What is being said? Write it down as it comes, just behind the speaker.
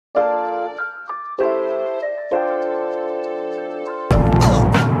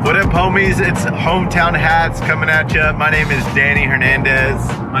up, homies? It's Hometown Hats coming at you. My name is Danny Hernandez.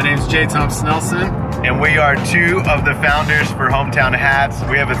 My name's J. Thompson Nelson. And we are two of the founders for Hometown Hats.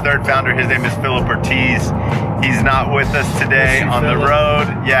 We have a third founder. His name is Philip Ortiz. He's not with us today on the road.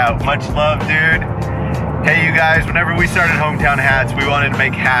 Yeah, much love, dude. Hey, you guys, whenever we started Hometown Hats, we wanted to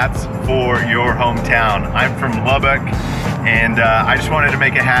make hats for your hometown. I'm from Lubbock, and I just wanted to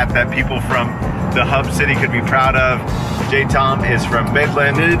make a hat that people from the hub city could be proud of. J-Tom is from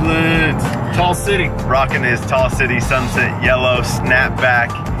Midland. Tall City. Rocking his Tall City Sunset Yellow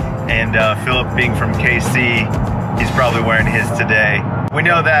Snapback. And Philip being from KC, he's probably wearing his today. We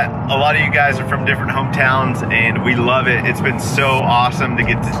know that a lot of you guys are from different hometowns and we love it. It's been so awesome to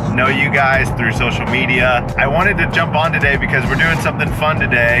get to know you guys through social media. I wanted to jump on today because we're doing something fun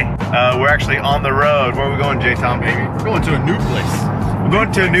today. We're actually on the road. Where are we going, J-Tom, baby? We're going to a new place. We're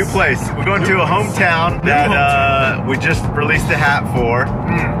going to a new place. We're going to a hometown that we just released a hat for.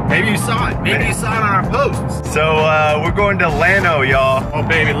 Maybe you saw it. Maybe you saw it on our posts. So we're going to Llano, y'all. Oh,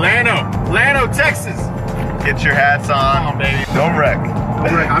 baby, Llano, Texas. Get your hats on. Come on, baby. Don't wreck.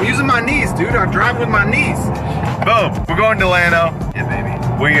 I'm using my knees, dude. I'm driving with my knees. Boom. We're going to Llano. Yeah, baby.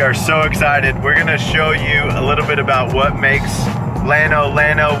 We are so excited. We're going to show you a little bit about what makes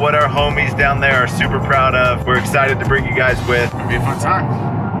Llano, what our homies down there are super proud of. We're excited to bring you guys with. It's gonna be a fun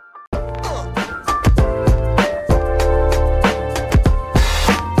time.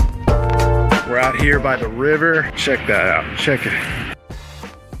 We're out here by the river. Check that out, check it.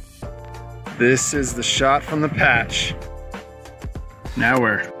 This is the shot from the patch. Now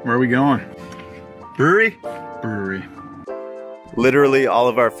where are we going? Brewery? Brewery. Literally all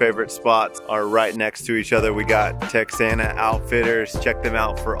of our favorite spots are right next to each other. We got Texana Outfitters. Check them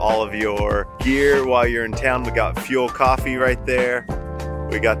out for all of your gear while you're in town. We got Fuel Coffee right there.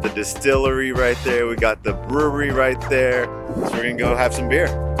 We got the distillery right there. We got the brewery right there. So we're gonna go have some beer.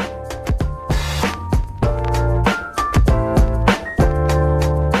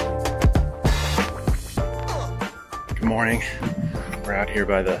 Good morning. We're out here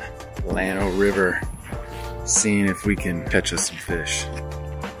by the Llano River, seeing if we can catch us some fish.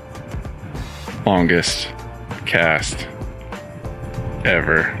 Longest cast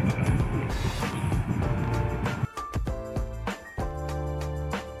ever.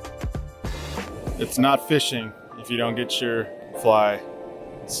 It's not fishing if you don't get your fly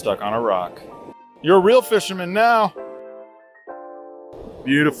stuck on a rock. You're a real fisherman now.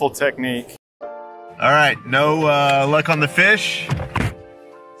 Beautiful technique. All right, no luck on the fish.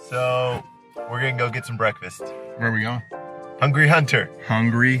 So we're gonna go get some breakfast. Where are we going? Hungry Hunter.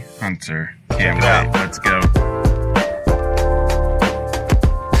 Hungry Hunter. Can't Check it out. wait. Let's go.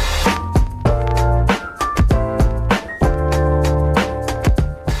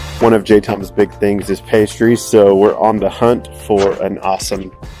 One of J-Tom's big things is pastries, so we're on the hunt for an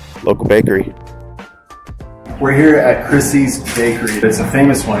awesome local bakery. We're here at Chrissy's Bakery. It's a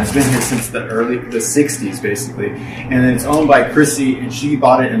famous one. It's been here since the 60s, basically. And it's owned by Chrissy, and she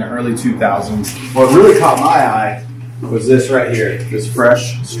bought it in the early 2000s. What really caught my eye was this right here, this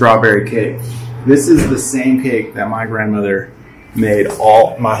fresh strawberry cake. This is the same cake that my grandmother made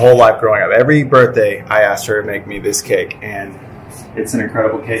my whole life growing up. Every birthday, I asked her to make me this cake, and it's an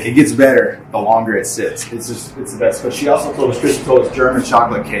incredible cake. It gets better the longer it sits. It's the best. But she also told us, Chrissy told us, German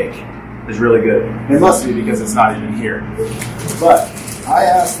chocolate cake is really good. It must be because it's not even here. But I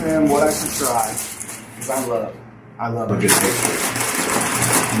asked them what I should try because I love a good pastry.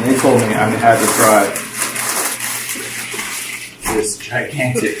 And they told me I had to try this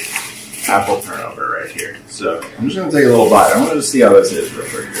gigantic apple turnover right here. So I'm just gonna take a little bite. I want to just see how this is real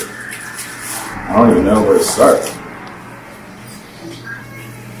quick here. I don't even know where to start.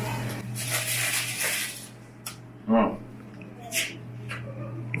 Oh.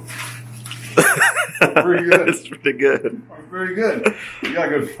 Pretty good. It's pretty good. It's pretty good. You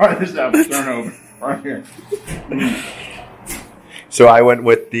gotta go try this apple turnover right here. So I went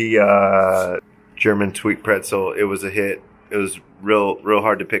with the German sweet pretzel. It was a hit. It was real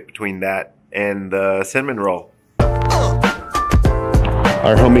hard to pick between that and the cinnamon roll.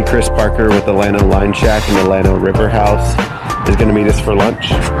 Our homie Chris Parker with the Llano Line Shack and the Llano River House is going to meet us for lunch.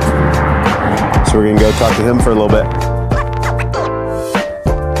 So we're going to go talk to him for a little bit.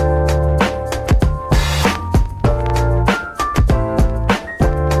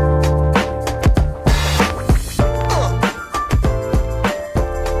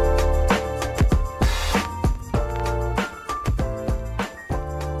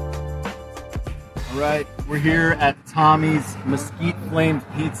 Alright, we're here at Tommy's Mesquite Flamed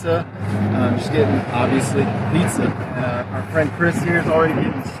Pizza. Just getting, obviously, pizza. Our friend Chris here is already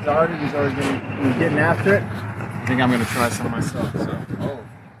getting started. He's already getting after it. I think I'm going to try some myself. So,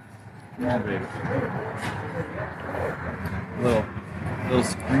 Yeah, baby. Little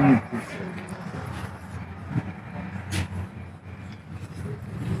screen.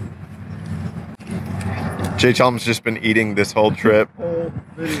 Jay Chalm's just been eating this whole trip, and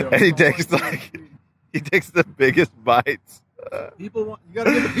he takes the biggest bites. You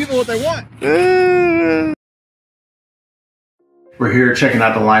gotta give the people what they want. We're here checking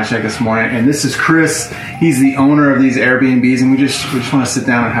out the line check this morning, and this is Chris. He's the owner of these Airbnbs, and we just want to sit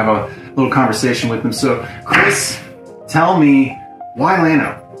down and have a little conversation with him. So, Chris, tell me, why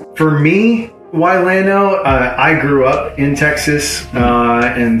Llano? For me, why Llano? I grew up in Texas,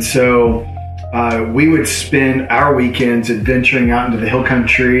 and so we would spend our weekends adventuring out into the hill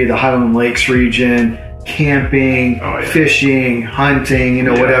country, the Highland Lakes region, camping, fishing, hunting,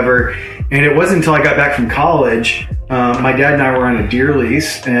 whatever. And it wasn't until I got back from college, my dad and I were on a deer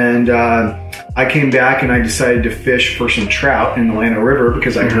lease, and I came back and I decided to fish for some trout in the Llano River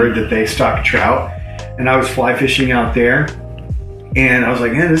because I heard that they stocked trout, and I was fly fishing out there, and I was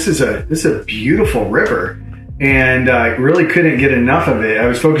like, man, this is a beautiful river. And I really couldn't get enough of it. I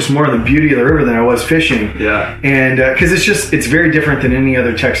was focused more on the beauty of the river than I was fishing. Yeah. And because it's very different than any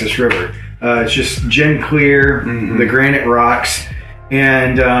other Texas river. It's just gem clear, the granite rocks.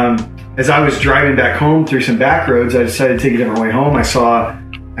 And as I was driving back home through some back roads, I decided to take a different way home. I saw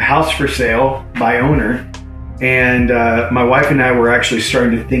a house for sale by owner. And my wife and I were actually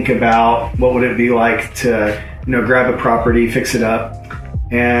starting to think about what would it be like to, grab a property, fix it up.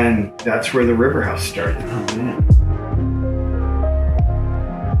 And that's where the River House started. Oh, man.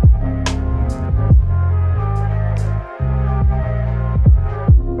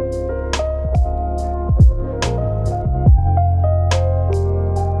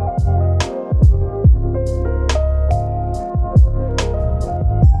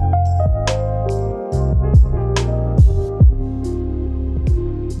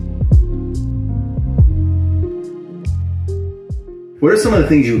 What are some of the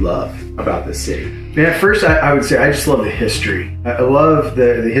things you love about this city? And at first, I would say I just love the history. I love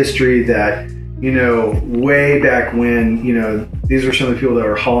the history that, way back when, these were some of the people that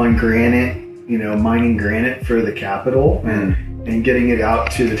were hauling granite, mining granite for the Capitol and getting it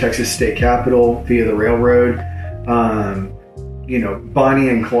out to the Texas State Capitol via the railroad. Bonnie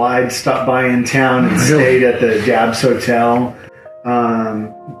and Clyde stopped by in town and stayed at the Dabbs Hotel.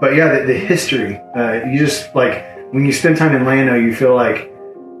 But yeah, the history, you just when you spend time in Llano, you feel like,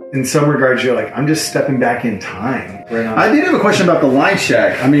 in some regards, you're like, I'm just stepping back in time. Right on. I did have a question about the line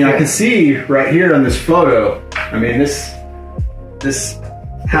shack. I mean, I can see right here on this photo, this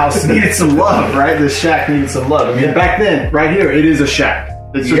house needed some love, right? This shack needed some love. I mean, back then, right here, it is a shack.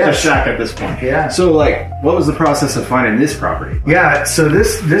 It's just a shack at this point. Yeah. So, what was the process of finding this property? Yeah, so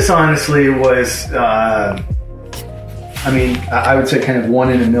this honestly was... I would say kind of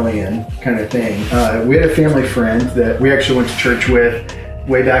 1 in a million kind of thing. We had a family friend that we actually went to church with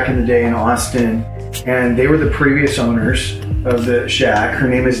way back in the day in Austin, and they were the previous owners of the shack. Her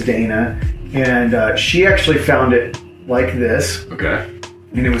name is Dana, and she actually found it like this. Okay.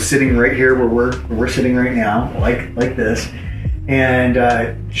 And it was sitting right here where we're sitting right now, like this.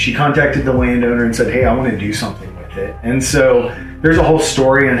 And she contacted the landowner and said, hey, I want to do something with it. And so there's a whole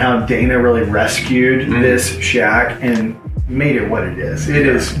story on how Dana really rescued this shack and made it what it is. It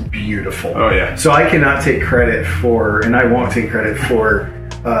is beautiful. Oh, yeah. So I cannot take credit for, and I won't take credit for,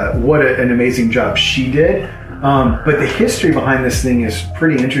 what an amazing job she did. But the history behind this thing is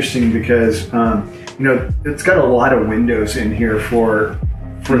pretty interesting because, it's got a lot of windows in here for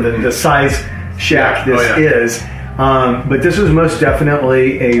the size shack this is. But this was most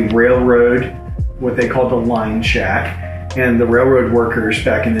definitely a railroad, what they called the line shack. And the railroad workers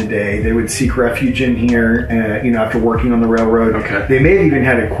back in the day, they would seek refuge in here, after working on the railroad. Okay. They may have even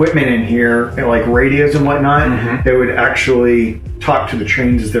had equipment in here, like radios and whatnot. They would actually talk to the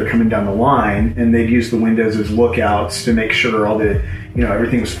trains as they're coming down the line, and they'd use the windows as lookouts to make sure all the,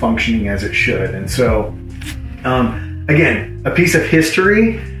 everything was functioning as it should. And so, again, a piece of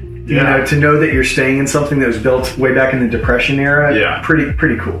history, to know that you're staying in something that was built way back in the Depression era,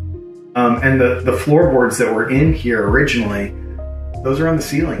 pretty cool. And the floorboards that were in here originally, those are on the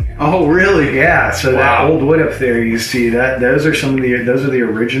ceiling. Oh, really? Yeah. So that old wood up there, you see those are the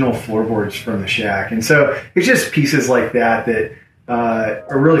original floorboards from the shack. And so it's just pieces like that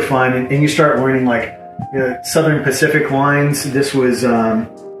are really fun. And you start learning Southern Pacific lines. This is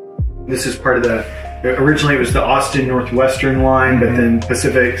part of originally it was the Austin Northwestern line, but then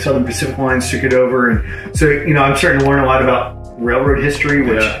Southern Pacific lines took it over. And so, I'm starting to learn a lot about railroad history,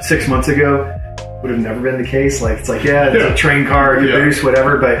 which 6 months ago would have never been the case. It's a train car, a caboose,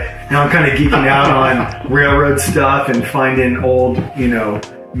 whatever. But now I'm kind of geeking out on railroad stuff and finding old,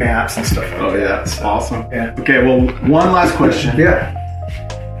 maps and stuff like that. Oh yeah, that's awesome. Yeah. Okay, well, one last question. Yeah.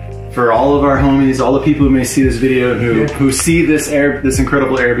 For all of our homies, all the people who may see this video, who see this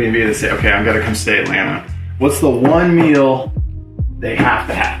incredible Airbnb, they say, okay, I'm gonna come stay at Llano. What's the one meal they have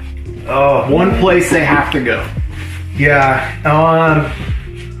to have? Oh, One place they have to go. yeah.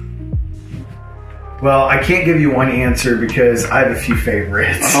 Well, I can't give you one answer because I have a few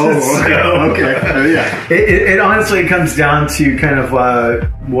favorites. Oh, okay. Oh, yeah. It honestly comes down to kind of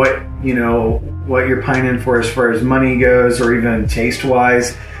what you're pining for as far as money goes, or even taste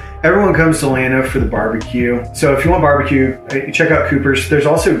wise. Everyone comes to Llano for the barbecue. So if you want barbecue, check out Cooper's. There's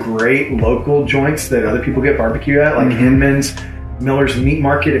also great local joints that other people get barbecue at, like Hinman's, Miller's Meat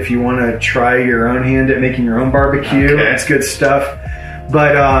Market. If you want to try your own hand at making your own barbecue, it's good stuff.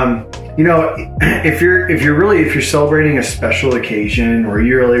 But if you're celebrating a special occasion, or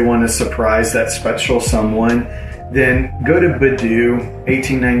you really want to surprise that special someone, then go to Badoo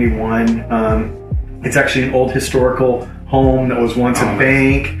 1891. It's actually an old historical home that was once a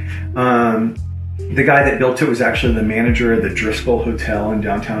bank. The guy that built it was actually the manager of the Driscoll Hotel in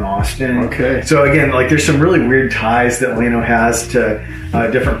downtown Austin. Okay. So again, like, there's some really weird ties that Llano has to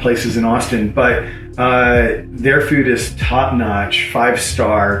different places in Austin, but their food is top notch,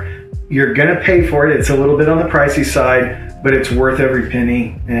 5-star. You're gonna pay for it. It's a little bit on the pricey side, but it's worth every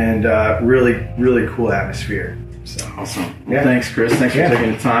penny, and really, really cool atmosphere. So Awesome. Yeah. Well, thanks, Chris. Thanks for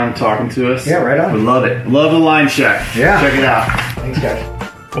taking the time talking to us. Yeah, right on. We love it. Love the Line Shack. Yeah. Check it out. Thanks, guys.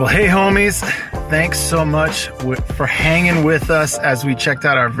 Well, hey homies, thanks so much for hanging with us as we checked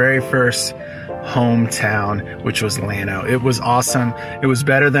out our very first hometown, which was Llano. It was awesome. It was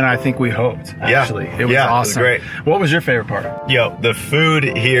better than I think we hoped, actually. It was awesome. It was great. What was your favorite part? Yo, the food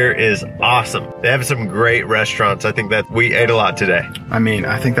here is awesome. They have some great restaurants. I think that we ate a lot today. I mean,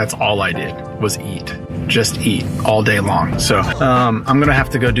 I think that's all I did was eat. Just eat all day long. So I'm gonna have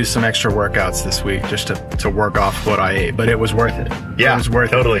to go do some extra workouts this week just to work off what I ate, but it was worth it. Yeah, it was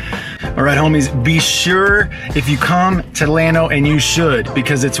worth totally. it. All right, homies, be sure if you come to Llano, and you should,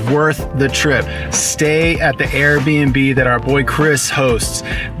 because it's worth the trip, stay at the Airbnb that our boy Chris hosts,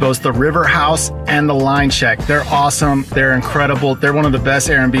 both the River House and the Line Shack. They're awesome. They're incredible. They're one of the best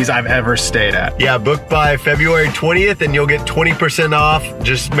Airbnbs I've ever stayed at. Yeah, book by February 20th and you'll get 20% off.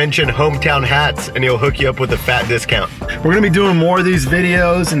 Just mention Hometown Hats and he'll hook you up with a fat discount. We're gonna be doing more of these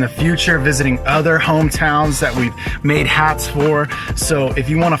videos in the future, visiting other hometowns that we've made hats for. So if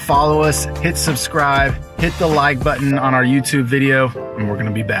you wanna follow us, hit subscribe, hit the like button on our YouTube video, and we're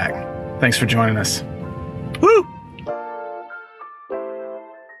gonna be back. Thanks for joining us. Woo!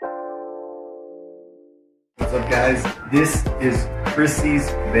 What's up, guys? This is Chrissy's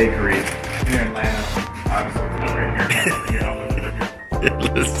Bakery here in Llano. Obviously, right here.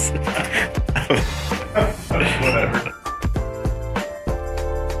 Listen.